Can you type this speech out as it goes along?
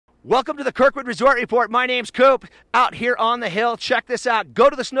Welcome to the Kirkwood Resort Report. My name's Coop, out here on the hill. Check this out. Go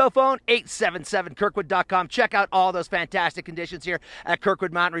to the snow phone, 877kirkwood.com. Check out all those fantastic conditions here at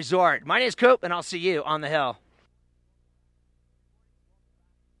Kirkwood Mountain Resort. My name's Coop, and I'll see you on the hill.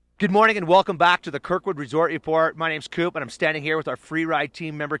 Good morning and welcome back to the Kirkwood Resort Report. My name's Coop, and I'm standing here with our free ride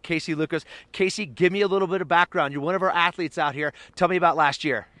team member, Casey Lucas. Casey, give me a little bit of background. You're one of our athletes out here. Tell me about last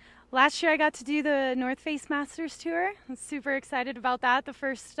year. Last year I got to do the North Face Masters Tour. I'm super excited about that. The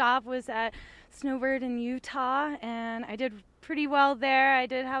first stop was at Snowbird in Utah, and I did pretty well there. I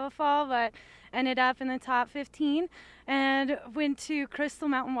did have a fall, but ended up in the top 15. And went to Crystal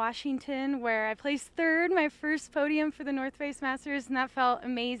Mountain, Washington, where I placed third, my first podium for the North Face Masters, and that felt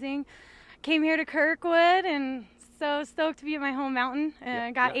amazing. Came here to Kirkwood, and so stoked to be at my home mountain.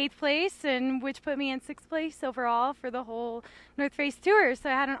 And got 8th place, and which put me in 6th place overall for the whole North Face Tour. So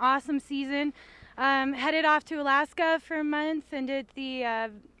I had an awesome season. Headed off to Alaska for a month and did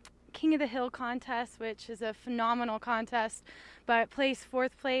the King of the Hill contest, which is a phenomenal contest, but placed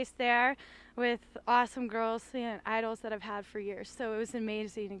 4th place there with awesome girls and idols that I've had for years. So it was an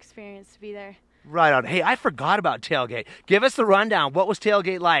amazing experience to be there. Right on. Hey, I forgot about tailgate. Give us the rundown. What was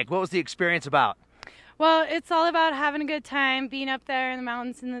tailgate like? What was the experience about? Well, it's all about having a good time, being up there in the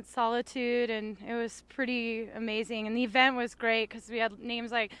mountains in the solitude, and it was pretty amazing. And the event was great because we had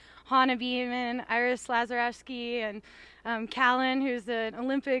names like Hannah Beeman, Iris Lazarevsky, and Callan, who's an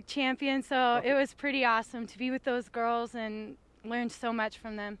Olympic champion. So it was pretty awesome to be with those girls and learn so much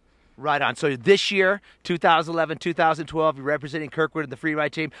from them. Right on. So this year, 2011, 2012, you're representing Kirkwood and the free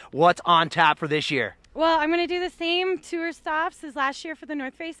ride team. What's on tap for this year? Well, I'm going to do the same tour stops as last year for the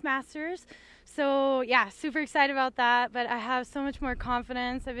North Face Masters. So yeah, super excited about that, but I have so much more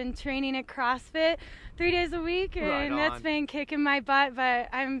confidence. I've been training at CrossFit 3 days a week, and that's been kicking my butt, but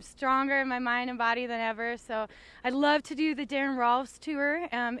I'm stronger in my mind and body than ever. So I'd love to do the Darren Rolfs tour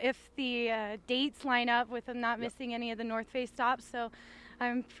if the dates line up with them not missing any of the North Face stops. So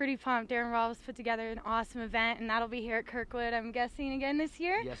I'm pretty pumped. Darren Rolfs put together an awesome event, and that'll be here at Kirkwood, I'm guessing, again this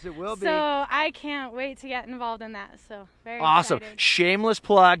year. Yes, it will be. So I can't wait to get involved in that. So very awesome. excited. Shameless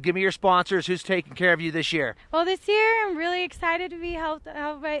plug. Give me your sponsors. Who's taking care of you this year? Well, this year I'm really excited to be helped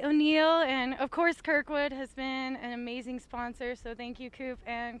out by O'Neill, and of course Kirkwood has been an amazing sponsor. So thank you, Coop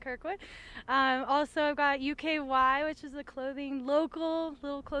and Kirkwood. Also, I've got UKY, which is a local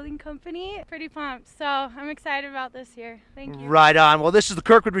little clothing company. Pretty pumped. So I'm excited about this year. Thank you. Right on. Well, this is the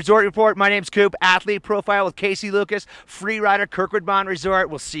Kirkwood Resort Report. My name's Coop, athlete profile with Casey Lucas, free rider, Kirkwood Mountain Resort.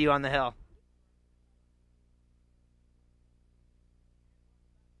 We'll see you on the hill.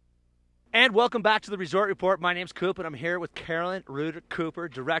 And welcome back to the Resort Report. My name's Coop, and I'm here with Carolyn Ruder Cooper,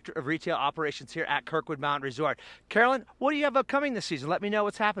 Director of Retail Operations here at Kirkwood Mountain Resort. Carolyn, what do you have upcoming this season? Let me know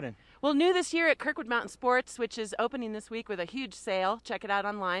what's happening. Well, new this year at Kirkwood Mountain Sports, which is opening this week with a huge sale. Check it out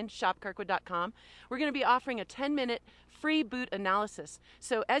online, shopkirkwood.com. We're going to be offering a 10-minute free boot analysis.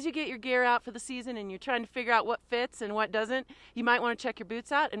 So as you get your gear out for the season and you're trying to figure out what fits and what doesn't, you might want to check your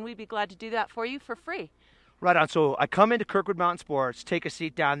boots out, and we'd be glad to do that for you for free. Right on. So I come into Kirkwood Mountain Sports, take a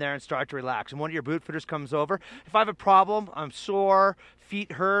seat down there and start to relax. And one of your boot fitters comes over. If I have a problem, I'm sore,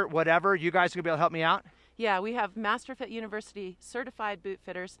 feet hurt, whatever, you guys are going to be able to help me out? Yeah, we have MasterFit University certified boot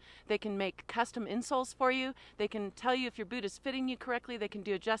fitters. They can make custom insoles for you. They can tell you if your boot is fitting you correctly. They can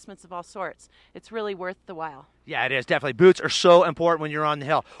do adjustments of all sorts. It's really worth the while. Yeah, it is, definitely. Boots are so important when you're on the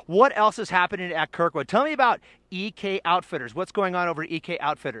hill. What else is happening at Kirkwood? Tell me about EK Outfitters. What's going on over at EK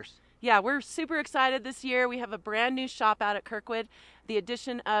Outfitters? Yeah, we're super excited this year. We have a brand new shop out at Kirkwood, the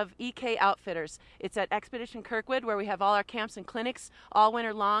addition of EK Outfitters. It's at Expedition Kirkwood, where we have all our camps and clinics all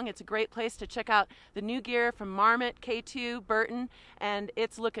winter long. It's a great place to check out the new gear from Marmot, K2, Burton, and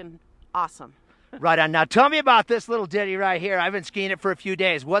it's looking awesome. Right on. Now tell me about this little ditty right here. I've been skiing it for a few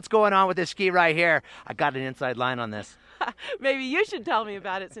days. What's going on with this ski right here? I got an inside line on this. Maybe you should tell me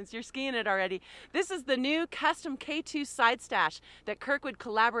about it since you're skiing it already. This is the new custom K2 side stash that Kirkwood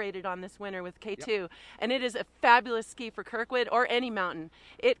collaborated on this winter with K2. And it is a fabulous ski for Kirkwood or any mountain.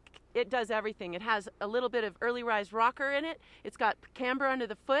 It does everything. It has a little bit of early rise rocker in it. It's got camber under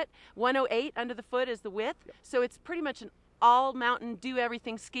the foot. 108 under the foot is the width. So it's pretty much an all mountain do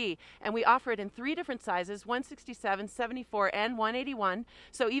everything ski, and we offer it in 3 different sizes, 167, 74, and 181.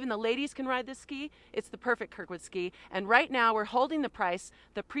 So even the ladies can ride this ski. It's the perfect Kirkwood ski, and right now we're holding the price,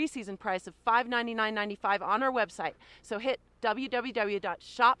 the preseason price of $599.95 on our website. So hit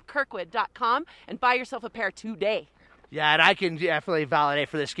www.shopkirkwood.com and buy yourself a pair today. Yeah, and I can definitely validate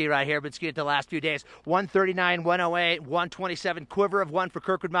for this ski right here. Been skiing it the last few days. 139, 108, 127, quiver of one for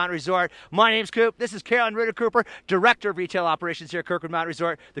Kirkwood Mountain Resort. My name's Coop. This is Carolyn Ruder Cooper, Director of Retail Operations here at Kirkwood Mountain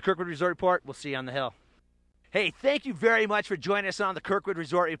Resort. The Kirkwood Resort Report. We'll see you on the hill. Hey, thank you very much for joining us on the Kirkwood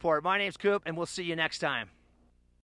Resort Report. My name's Coop, and we'll see you next time.